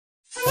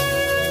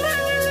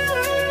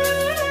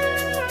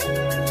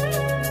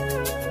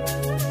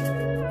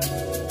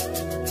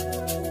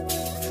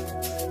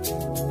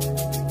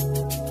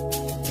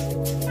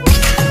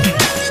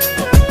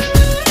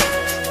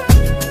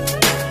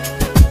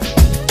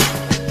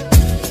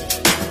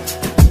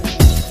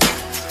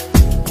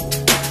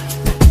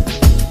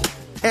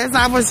as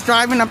I was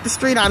driving up the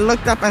street, I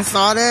looked up and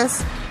saw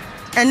this.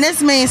 And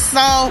this means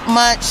so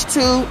much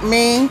to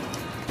me.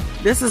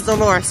 This is the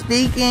Lord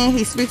speaking.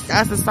 He speaks to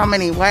us in so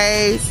many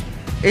ways.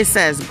 It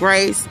says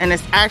grace, and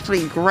it's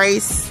actually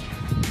Grace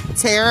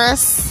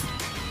Terrace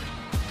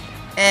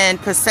in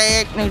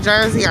Passaic, New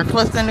Jersey, or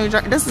Clifton, New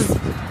Jersey. This is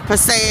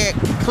Passaic,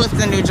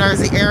 Clifton, New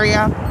Jersey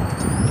area.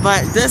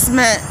 But this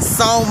meant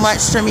so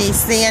much to me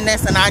seeing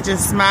this, and I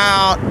just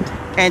smiled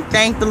and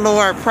thanked the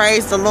Lord,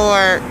 praised the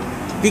Lord,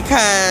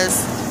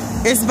 because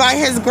it's by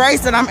His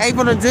grace that I'm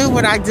able to do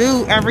what I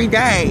do every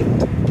day.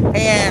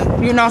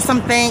 And you know,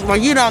 some things, well,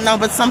 you don't know,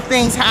 but some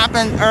things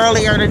happened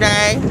earlier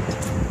today,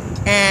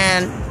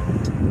 and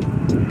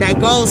that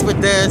goes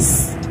with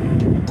this,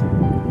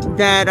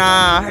 that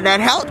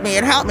helped me.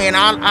 It helped me, and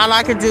all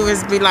I could do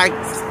is be like,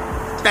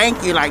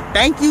 thank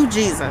you,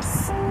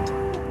 Jesus.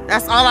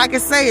 That's all I can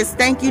say is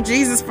thank you,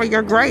 Jesus, for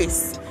your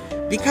grace.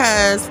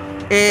 Because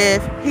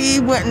if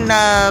He wouldn't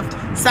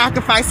have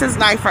sacrificed His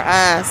life for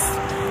us,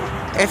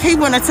 if He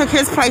wouldn't have took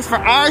His place for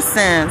our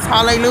sins,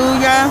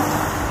 hallelujah,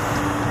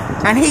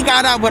 and He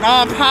got up with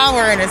all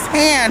power in His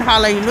hand,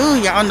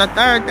 hallelujah, on the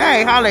third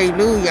day,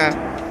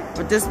 hallelujah.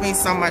 But this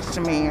means so much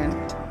to me, and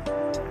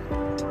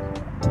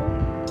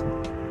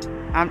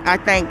I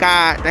thank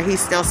God that He's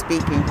still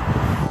speaking.